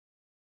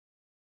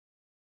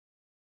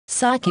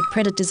Psychic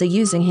predators are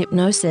using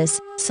hypnosis,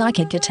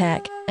 psychic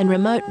attack, and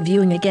remote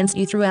viewing against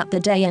you throughout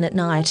the day and at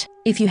night.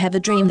 If you have a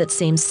dream that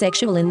seems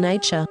sexual in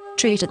nature,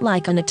 treat it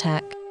like an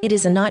attack. It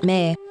is a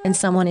nightmare, and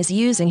someone is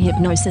using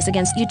hypnosis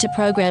against you to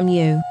program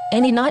you.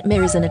 Any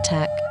nightmare is an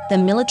attack. The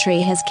military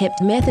has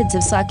kept methods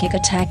of psychic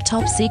attack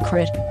top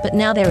secret, but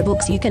now there are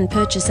books you can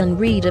purchase and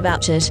read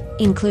about it,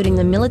 including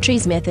the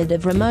military's method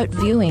of remote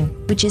viewing,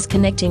 which is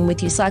connecting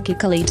with you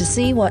psychically to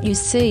see what you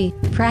see.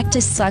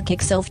 Practice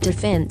psychic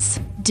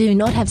self-defense. Do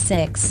not have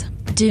sex.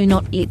 Do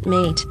not eat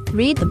meat.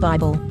 Read the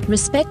Bible.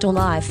 Respect all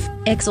life.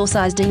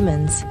 Exorcise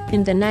demons.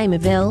 In the name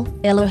of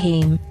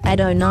Elohim,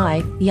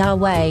 Adonai,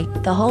 Yahweh,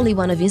 the Holy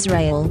One of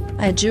Israel,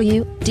 I adjure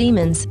you,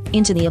 demons,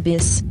 into the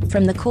abyss.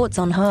 From the courts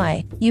on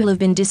high, you will have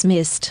been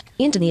dismissed.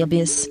 Into the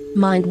abyss.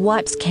 Mind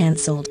wipes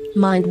cancelled.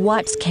 Mind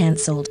wipes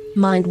cancelled.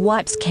 Mind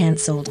wipes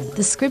cancelled.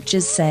 The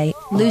scriptures say,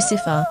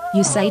 Lucifer,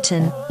 you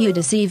Satan, you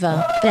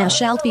deceiver, thou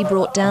shalt be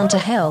brought down to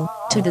hell,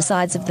 to the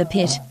sides of the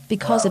pit,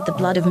 because of the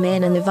blood of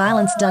men and the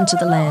violence done to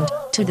the land,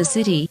 to the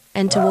city,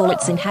 and to all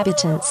its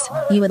inhabitants.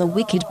 You are the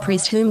wicked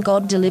priest whom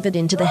God delivered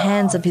into the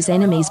hands of his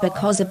enemies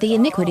because of the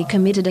iniquity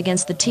committed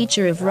against the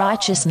teacher of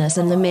righteousness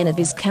and the men of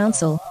his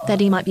counsel, that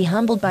he might be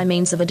humbled by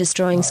means of a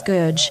destroying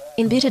scourge,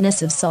 in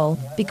bitterness of soul,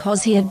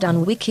 because he had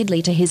done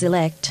wickedly to his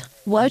elect.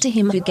 Woe to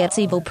him who gets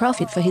evil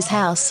profit for his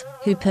house,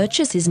 who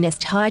purchase his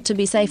nest high to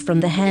be safe from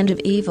the hand of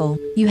evil.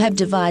 You have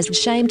devised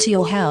shame to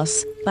your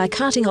house. By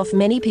cutting off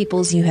many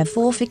peoples you have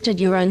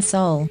forfeited your own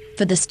soul.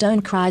 For the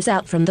stone cries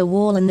out from the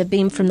wall and the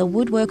beam from the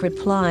woodwork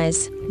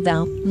replies,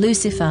 Thou,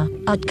 Lucifer,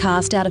 art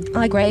cast out of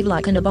thy grave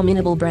like an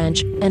abominable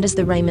branch, and as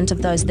the raiment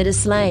of those that are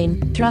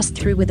slain, thrust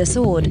through with a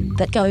sword,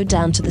 that go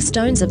down to the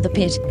stones of the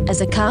pit,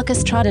 as a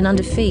carcass trodden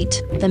under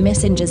feet. The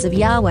messengers of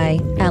Yahweh,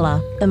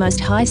 Allah, the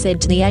Most High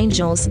said to the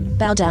angels,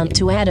 Bow down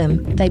to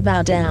Adam. They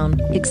bow down,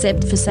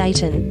 except for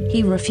Satan.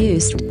 He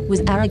refused,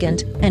 was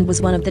arrogant, and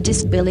was one of the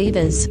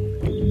disbelievers.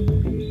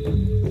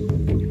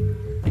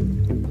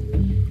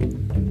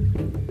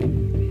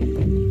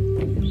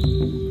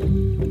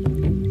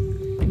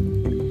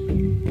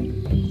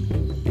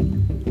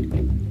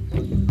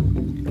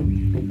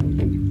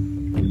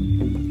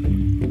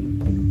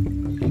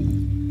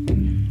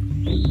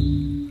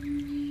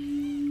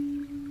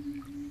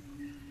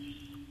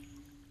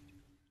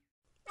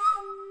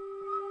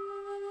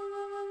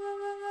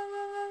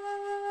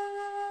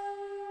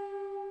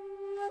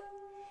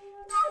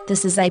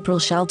 This is April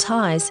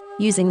Schulthies,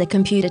 using the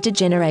computer to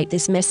generate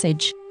this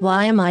message.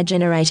 Why am I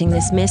generating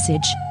this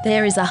message?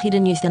 There is a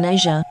hidden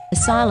euthanasia, a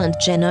silent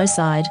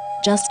genocide,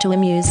 just to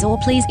amuse or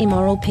please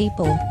immoral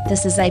people.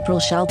 This is April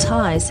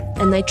Schulthies,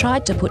 and they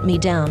tried to put me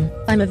down.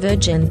 I'm a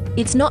virgin.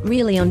 It's not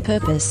really on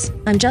purpose.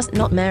 I'm just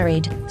not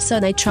married, so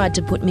they tried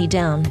to put me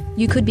down.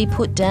 You could be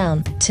put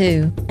down,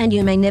 too, and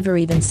you may never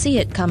even see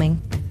it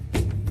coming.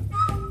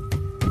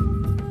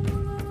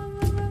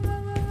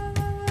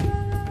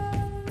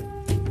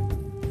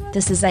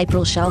 This is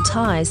April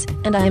Schulthies,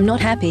 and I am not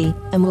happy,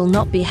 and will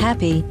not be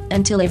happy,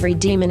 until every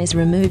demon is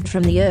removed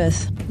from the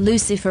earth.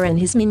 Lucifer and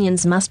his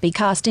minions must be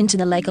cast into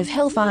the lake of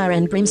hellfire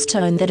and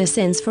brimstone that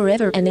ascends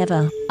forever and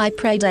ever. I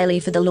pray daily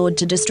for the Lord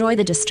to destroy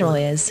the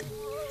destroyers.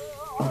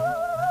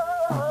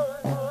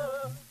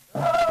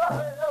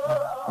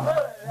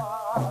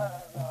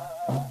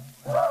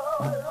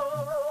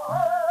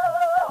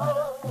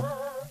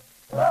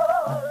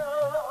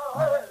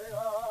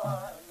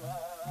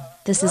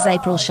 This is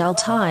April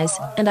Schulthies,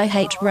 and I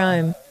hate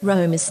Rome.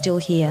 Rome is still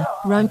here.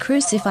 Rome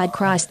crucified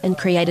Christ and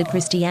created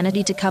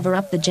Christianity to cover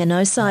up the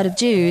genocide of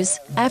Jews,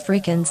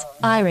 Africans,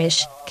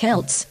 Irish,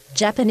 Celts,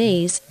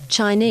 Japanese,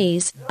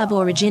 Chinese,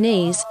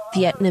 Aborigines,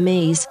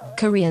 Vietnamese,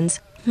 Koreans,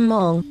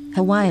 Hmong,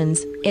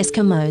 Hawaiians,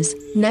 Eskimos,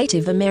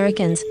 Native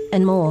Americans,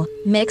 and more.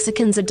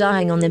 Mexicans are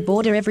dying on the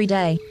border every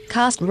day.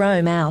 Cast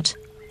Rome out.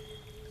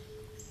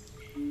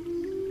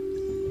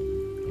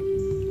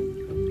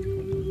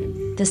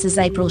 This is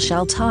April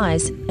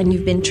Schulthies, and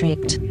you've been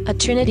tricked. A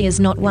trinity is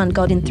not one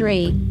God in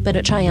three, but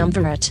a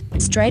triumvirate.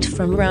 Straight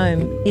from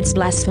Rome, it's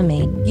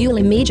blasphemy. You'll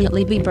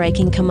immediately be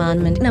breaking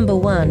commandment number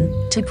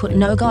 1, to put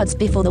no gods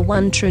before the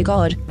one true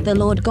God, the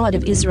Lord God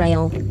of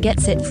Israel. Get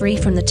set free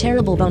from the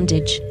terrible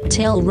bondage.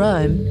 Tell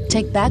Rome,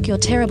 take back your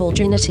terrible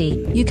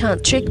trinity. You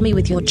can't trick me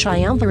with your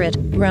triumvirate,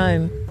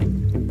 Rome.